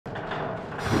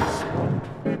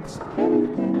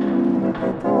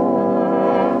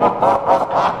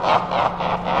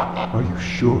Are you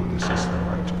sure this is the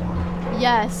right one?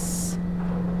 Yes.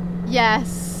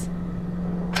 Yes.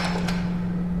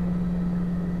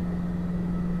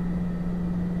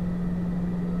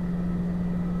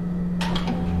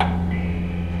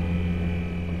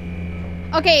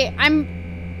 Okay,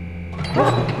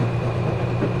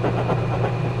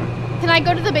 Can I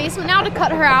go to the basement now to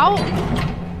cut her out?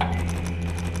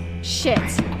 Shit.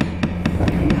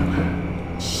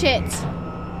 Shit.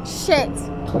 Shit.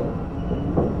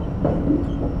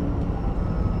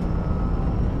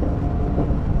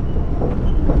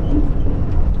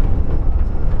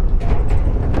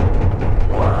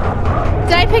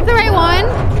 Did I pick the right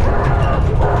one?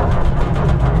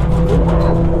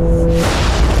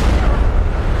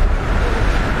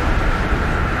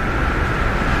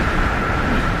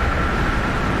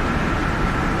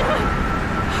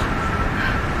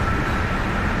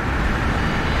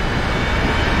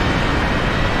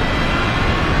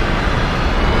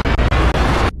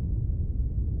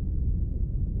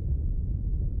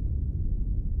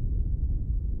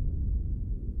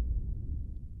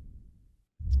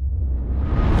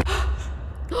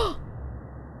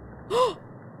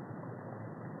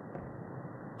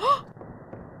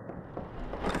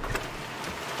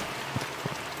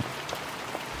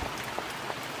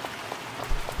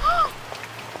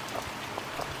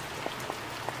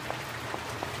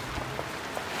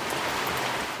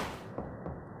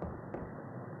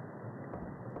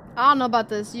 I don't know about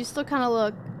this. You still kind of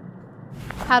look...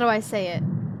 How do I say it?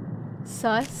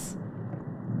 Sus?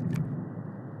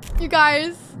 You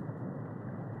guys.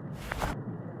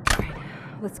 Alright,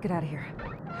 let's get out of here.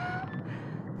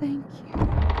 Thank you.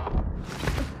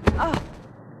 Oh.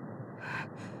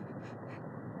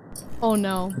 Oh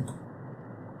no.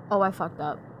 Oh, I fucked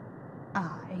up.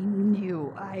 I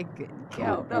knew I could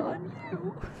count on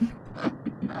you.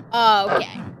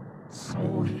 Okay.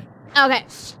 Okay.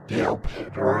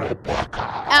 Stupid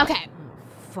Rebecca. Okay.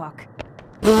 Fuck.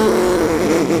 Oh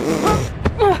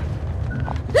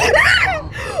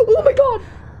my god.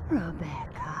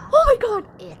 Rebecca. Oh my god.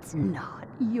 It's not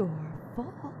your fault.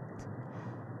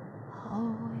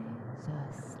 Always a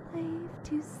slave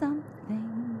to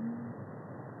something.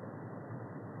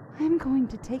 I'm going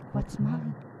to take what's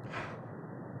mine.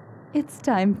 It's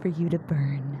time for you to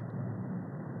burn.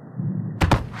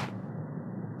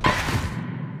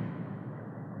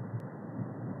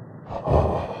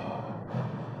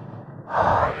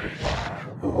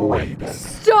 Wait.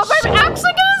 Stop! I'm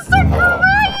actually gonna start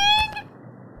crying!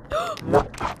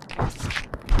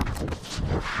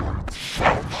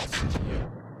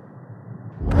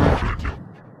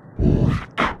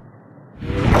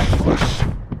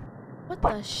 What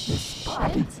the shit?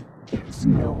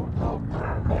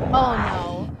 Oh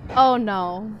no. Oh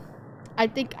no. I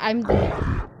think I'm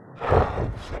the...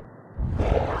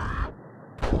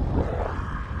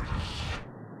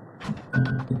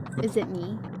 Is it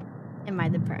me? Am I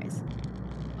the prize?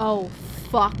 Oh,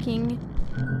 fucking...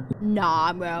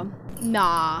 Nah, bro.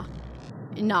 Nah.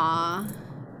 Nah.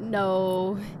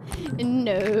 No.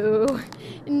 No.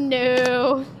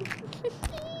 No.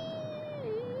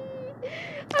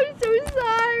 I'm so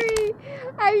sorry.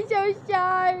 I'm so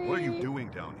sorry. What are you doing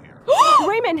down here?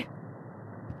 Raymond!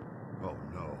 Oh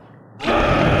no.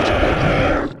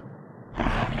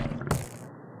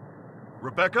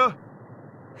 Rebecca?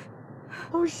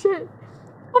 Oh shit.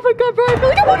 Oh my god, bro. I feel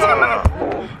like I'm watching a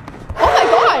movie. Oh my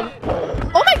god.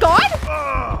 Oh my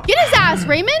god. Get his ass,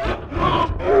 Raymond.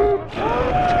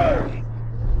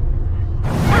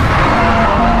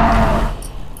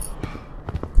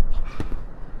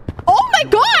 Oh my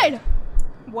god.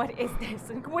 What is this?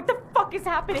 What the fuck is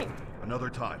happening? Another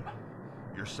time.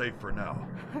 You're safe for now.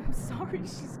 I'm sorry,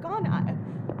 she's gone. I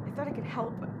thought I could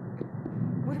help.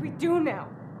 What do we do now?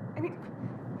 I mean,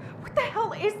 what the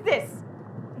hell is this?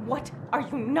 What are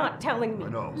you not telling me? I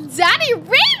know. Daddy There's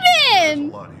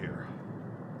Raymond! a lot here.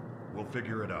 We'll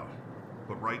figure it out.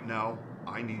 But right now,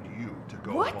 I need you to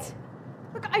go What? home.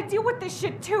 Look, I deal with this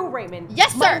shit too, Raymond.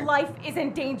 Yes, My sir. life is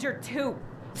in danger too.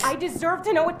 I deserve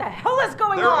to know what the hell is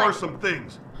going There on. are some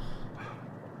things.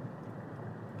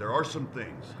 There are some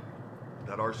things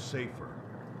that are safer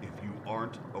if you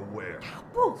aren't aware.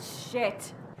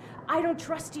 Bullshit. I don't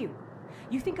trust you.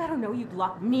 You think I don't know you'd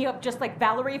lock me up just like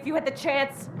Valerie if you had the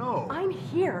chance? No. I'm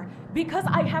here because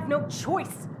I have no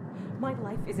choice. My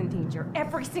life is in danger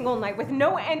every single night with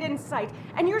no end in sight,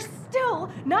 and you're still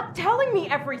not telling me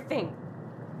everything.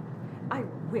 I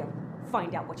will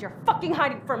find out what you're fucking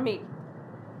hiding from me.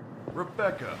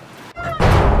 Rebecca.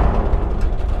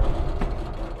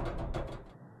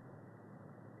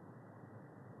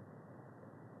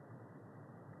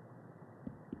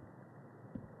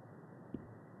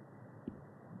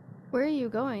 Where are you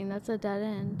going? That's a dead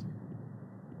end.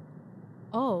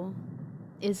 Oh.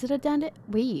 Is it a dead end?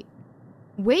 Wait.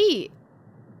 Wait!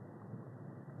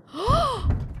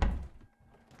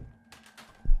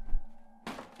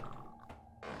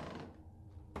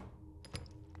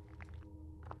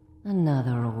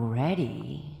 Another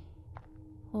already?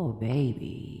 Oh,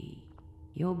 baby.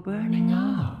 You're burning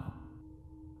up.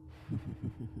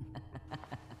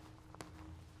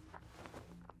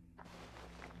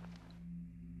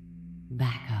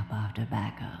 Backup after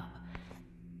backup.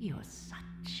 You're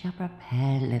such a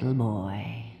prepared little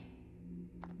boy.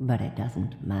 But it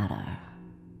doesn't matter.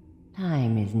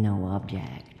 Time is no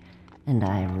object, and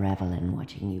I revel in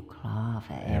watching you claw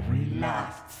for every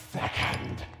last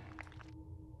second.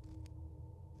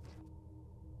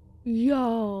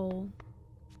 Yo.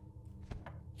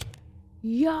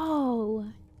 Yo.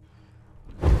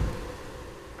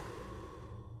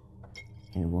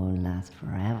 It won't last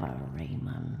forever,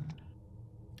 Raymond.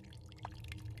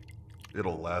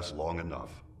 It'll last long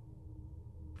enough.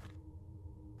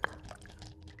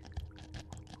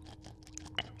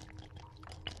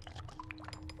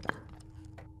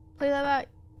 Play that back.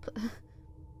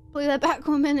 Play that back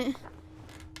 1 minute.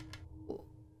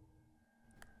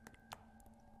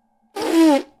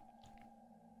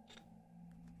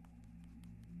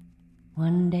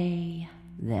 One day,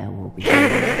 there will be no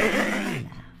left,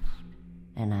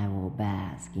 and I will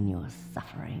bask in your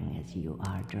suffering as you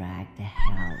are dragged to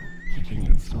hell, kicking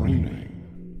and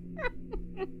screaming.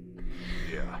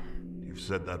 Yeah, you've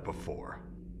said that before.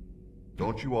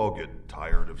 Don't you all get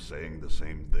tired of saying the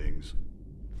same things?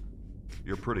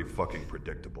 You're pretty fucking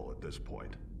predictable at this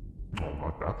point. No,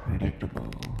 not that. Predictable.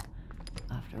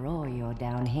 After all, you're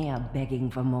down here begging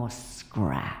for more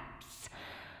scraps.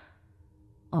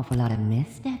 Awful lot of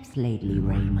missteps lately,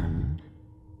 Raymond.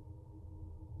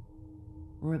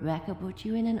 Rebecca put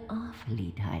you in an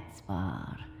awfully tight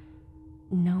spot.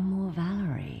 No more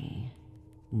Valerie.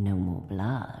 No more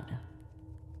blood.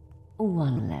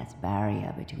 One less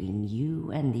barrier between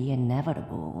you and the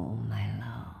inevitable, my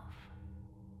love.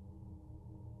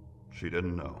 She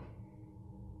didn't know.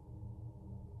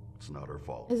 It's not her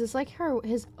fault. Is this like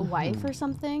his wife or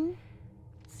something?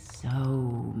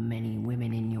 So many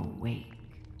women in your wake.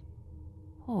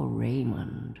 Oh,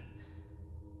 Raymond.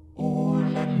 All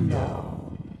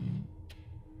alone.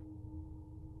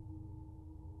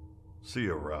 See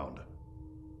you around.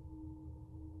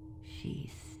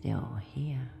 She's still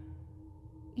here.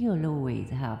 You'll always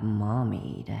have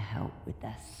Mommy to help with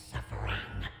the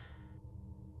suffering.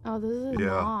 Oh, this is his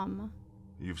Yeah. mom.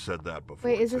 You've said that before.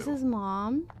 Wait, is this too. his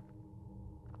mom?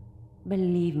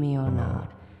 Believe me or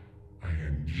not, I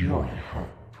enjoy her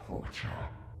torture.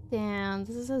 Damn,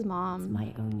 this is his it's mom.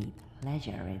 my only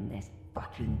pleasure in this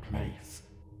fucking place.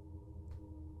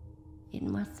 It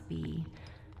must be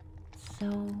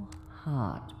so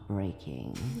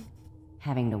heartbreaking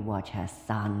having to watch her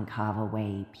son carve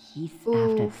away piece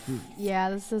after Oof. piece. Yeah,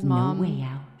 this is his No mom. way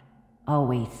out.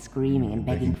 Always screaming and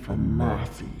begging for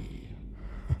mercy.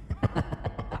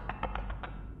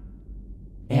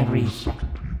 Every Second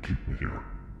you keep me here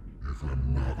is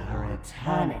another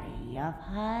eternity of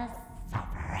her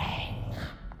suffering.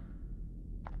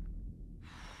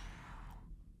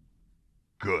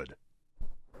 Good.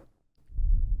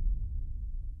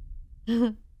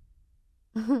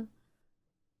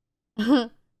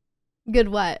 Good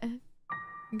what?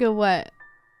 Good what?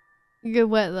 Good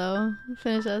what though?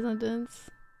 Finish that sentence.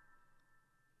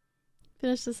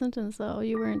 Finish the sentence though.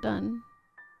 You weren't done.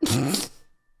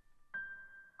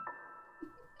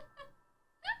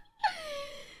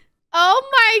 Oh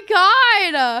my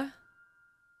god!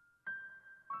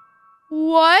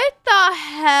 What the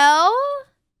hell?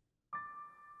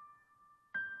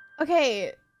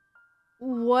 Okay.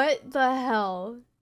 What the hell?